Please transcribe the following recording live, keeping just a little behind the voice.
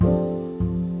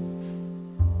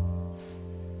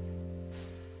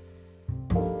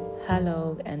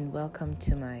Hello and welcome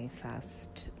to my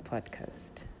fast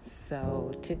podcast.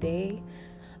 So today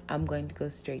I'm going to go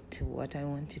straight to what I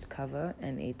want to cover,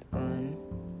 and it's on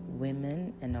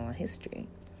women and our history.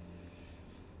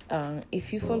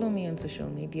 If you follow me on social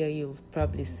media, you'll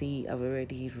probably see I've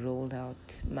already rolled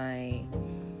out my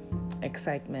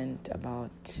excitement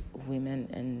about women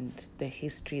and the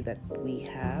history that we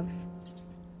have.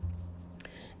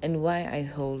 And why I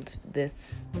hold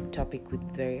this topic with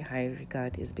very high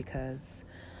regard is because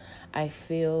I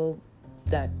feel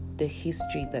that the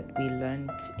history that we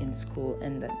learned in school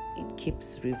and that it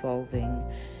keeps revolving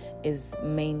is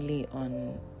mainly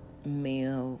on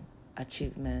male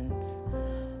achievements,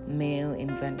 male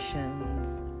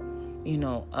inventions.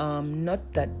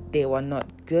 Not that they were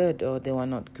not good or they were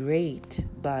not great,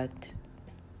 but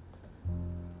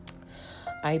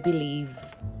I believe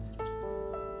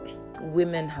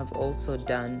women have also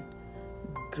done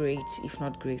great, if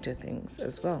not greater things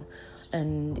as well.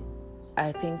 And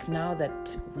I think now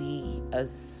that we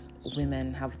as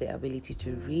women have the ability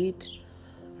to read,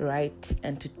 write,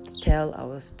 and to tell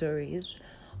our stories,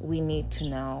 we need to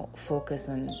now focus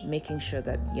on making sure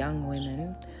that young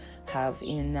women have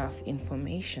enough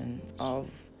information of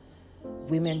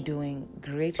women doing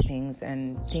great things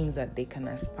and things that they can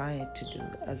aspire to do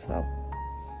as well.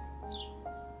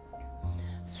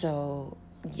 So,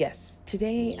 yes,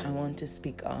 today I want to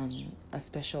speak on a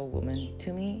special woman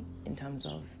to me in terms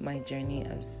of my journey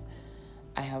as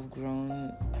I have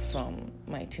grown from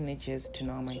my teenage years to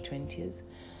now my 20s.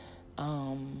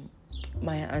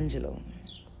 Maya Angelou.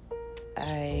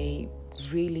 I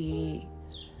really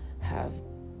have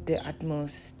the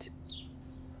utmost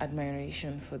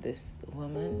admiration for this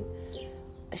woman.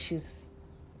 She's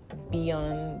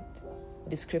beyond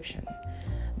description,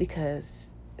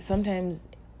 because sometimes,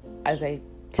 as I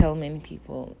tell many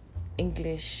people,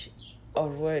 English or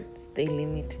words, they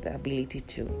limit the ability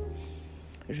to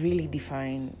really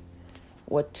define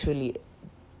what truly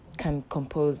can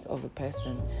compose of a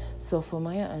person. So for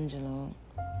Maya Angelou,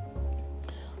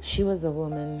 she was a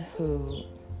woman who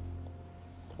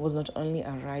was not only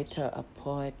a writer, a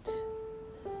poet,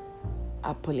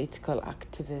 a political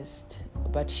activist,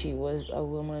 but she was a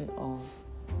woman of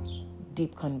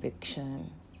deep conviction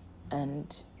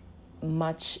and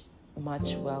much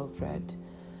well-bred,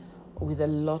 with a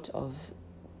lot of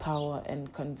power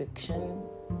and conviction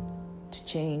to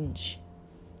change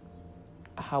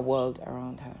her world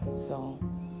around her. So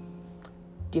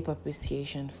deep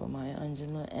appreciation for Maya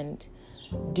Angelou, and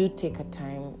do take a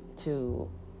time to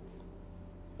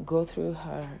go through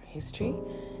her history,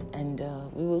 and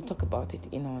we will talk about it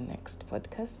in our next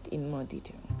podcast in more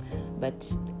detail.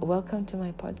 But welcome to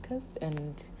my podcast,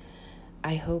 and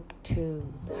I hope to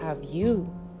have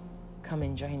you come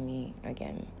and join me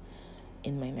again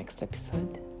in my next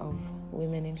episode of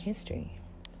Women in History.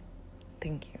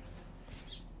 Thank you.